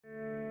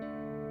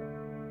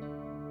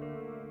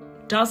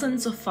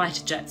Dozens of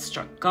fighter jets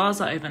struck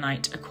Gaza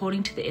overnight,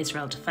 according to the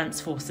Israel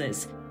Defense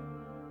Forces.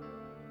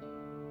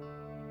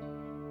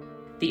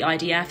 The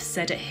IDF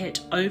said it hit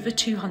over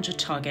 200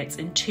 targets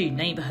in 2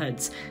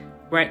 neighbourhoods,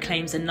 where it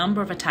claims a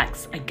number of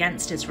attacks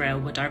against Israel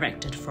were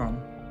directed from.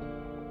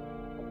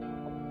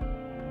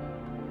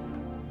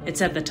 It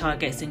said the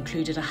targets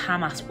included a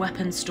Hamas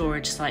weapons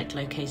storage site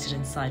located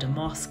inside a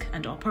mosque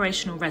and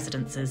operational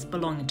residences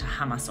belonging to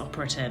Hamas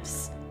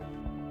operatives.